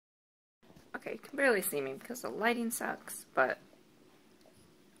Okay, you can barely see me because the lighting sucks, but...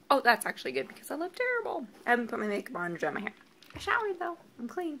 Oh, that's actually good because I look terrible. I haven't put my makeup on or done my hair. I showered though. I'm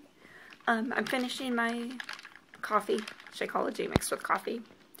clean. I'm finishing my coffee, Shakeology mixed with coffee.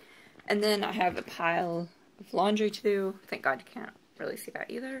 And then I have a pile of laundry to do. Thank God you can't really see that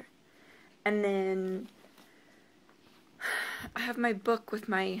either. And then I have my book with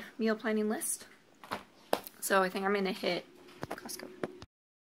my meal planning list. So I think I'm gonna hit Costco.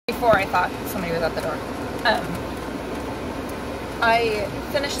 Before I thought somebody was at the door. I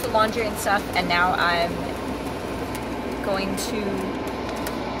finished the laundry and stuff, and now I'm going to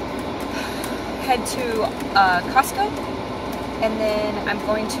head to Costco, and then I'm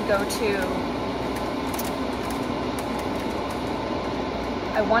going to go to,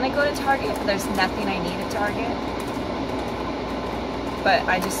 I want to go to Target, but there's nothing I need at Target, but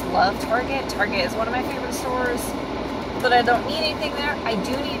I just love Target. Target is one of my favorite stores, but I don't need anything there. I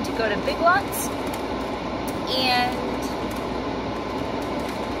do need to go to Big Lots, and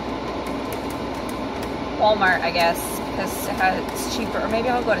Walmart, I guess, because it's cheaper. Or maybe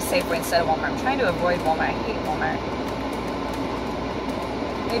I'll go to Safeway instead of Walmart. I'm trying to avoid Walmart. I hate Walmart.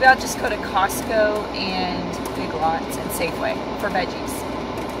 Maybe I'll just go to Costco and Big Lots and Safeway for veggies.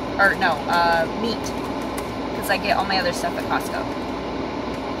 Or no, meat. Because I get all my other stuff at Costco.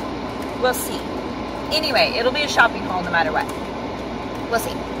 We'll see. Anyway, it'll be a shopping haul no matter what. We'll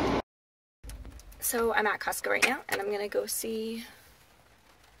see. So I'm at Costco right now, and I'm going to go see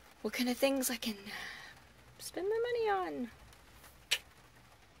what kind of things I can spend my money on.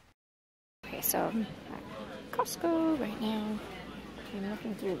 Okay, so I'm at Costco right now. I'm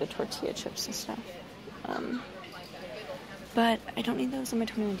looking through the tortilla chips and stuff. But I don't need those on my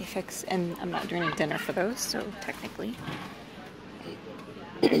 21 day fix, and I'm not doing a dinner for those, so technically.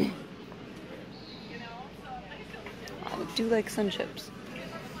 I do like sun chips.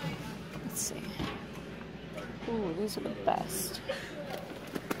 Let's see. Ooh, these are the best.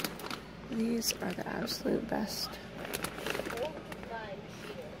 These are the absolute best.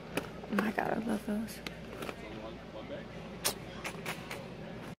 Oh my god, I love those.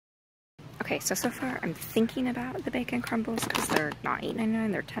 Okay, so far I'm thinking about the bacon crumbles because they're not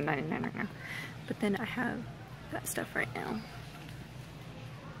 $8.99, they're $10.99 right now. But then I have that stuff right now.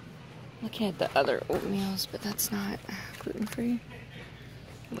 Looking at the other oatmeals, but that's not gluten-free.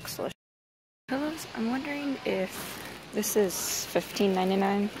 Looks delicious. Pillows, I'm wondering if this is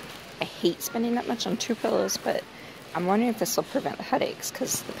 $15.99. I hate spending that much on 2 pillows, but I'm wondering if this will prevent the headaches,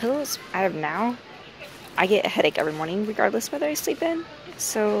 because the pillows I have now, I get a headache every morning regardless whether I sleep in,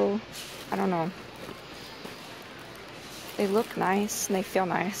 so I don't know. They look nice and they feel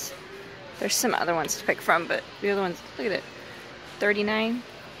nice. There's some other ones to pick from, but the other ones, look at it, $39?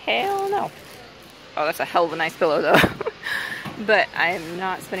 Hell no. Oh, that's a hell of a nice pillow though. But I'm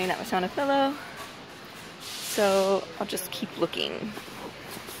not spending that much on a pillow, so I'll just keep looking.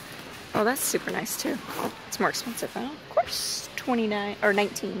 Oh, that's super nice too. It's more expensive though. Of course, $29 or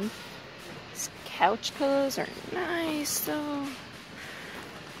 $19. These couch pillows are nice though.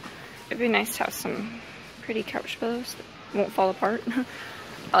 It'd be nice to have some pretty couch pillows that won't fall apart.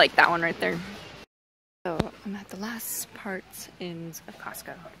 I like that one right there. So I'm at the last parts ends of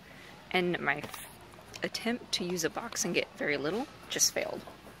Costco, and my attempt to use a box and get very little just failed.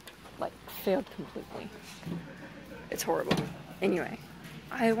 Like, failed completely. It's horrible. Anyway.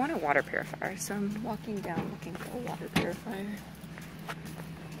 I want a water purifier, so I'm walking down looking for a water purifier.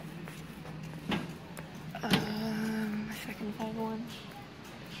 If I can find one.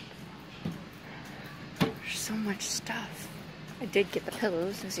 There's so much stuff. I did get the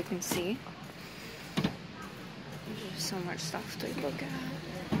pillows, as you can see. There's so much stuff to look at.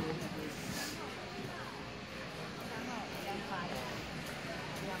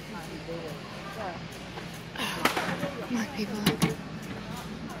 Come on, people.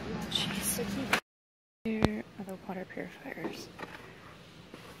 Jeez. Here are the water purifiers.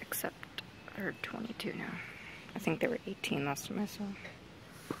 Except they're 22 now. I think they were 18 last time I saw.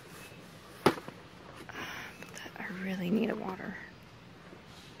 But I really need a water.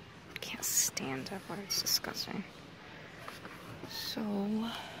 I can't stand that water. It's disgusting. So,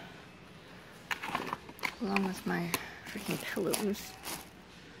 along with my freaking pillows,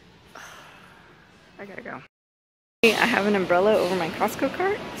 I gotta go. I have an umbrella over my Costco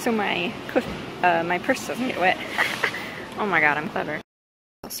cart, so my purse doesn't get wet. Oh my god, I'm clever.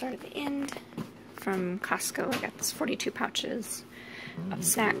 I'll start at the end. From Costco, I got this 42 pouches of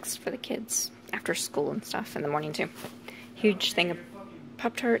snacks for the kids after school and stuff in the morning too. Huge thing of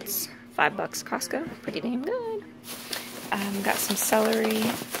Pop-Tarts, $5 Costco, pretty damn good. Got some celery,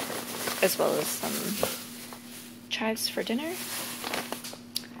 as well as some chives for dinner.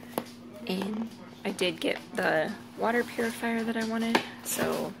 And I did get the water purifier that I wanted,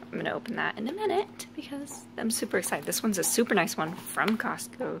 so I'm gonna open that in a minute because I'm super excited. This one's a super nice one from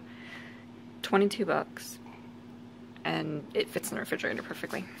Costco, 22 bucks, and it fits in the refrigerator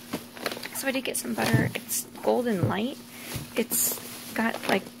perfectly. So I did get some butter. It's Golden Light. It's got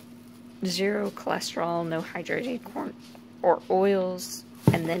like 0 cholesterol, no hydrated corn or oils,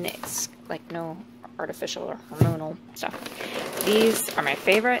 and then it's like no artificial or hormonal stuff. These are my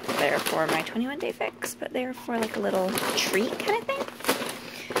favorite. They're for my 21-day fix, but they're for like a little treat kind of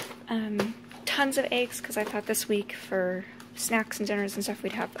thing. Tons of eggs, because I thought this week for snacks and dinners and stuff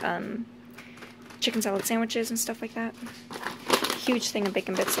we'd have chicken salad sandwiches and stuff like that. Huge thing of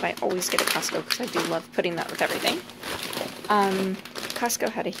bacon bits that I always get at Costco because I do love putting that with everything. Costco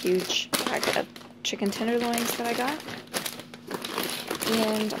had a huge bag of chicken tenderloins that I got.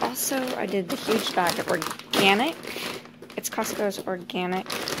 And also I did the huge bag of organic. It's Costco's organic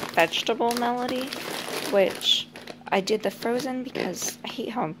vegetable melody, which I did the frozen because I hate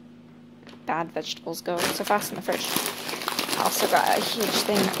how bad vegetables go so fast in the fridge. I also got a huge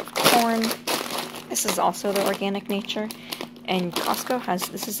thing of corn. This is also the organic nature. And Costco has,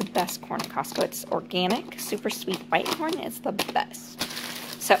 this is the best corn at Costco. It's organic, super sweet white corn. It's the best.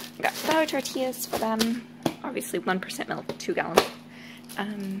 So I got flour tortillas for them. Obviously 1% milk, 2 gallons.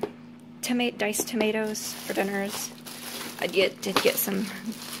 Diced tomatoes for dinners. I did get some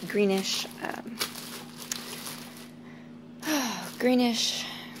greenish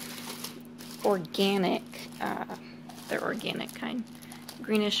organic, they're organic kind.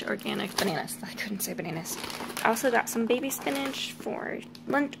 Greenish organic bananas. I couldn't say bananas. I also got some baby spinach for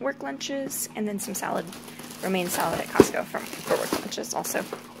work lunches, and then some salad, romaine salad at Costco for work lunches also.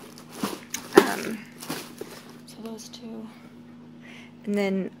 So those two. And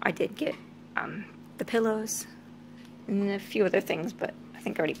then I did get the pillows and a few other things, but I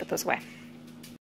think I already put those away.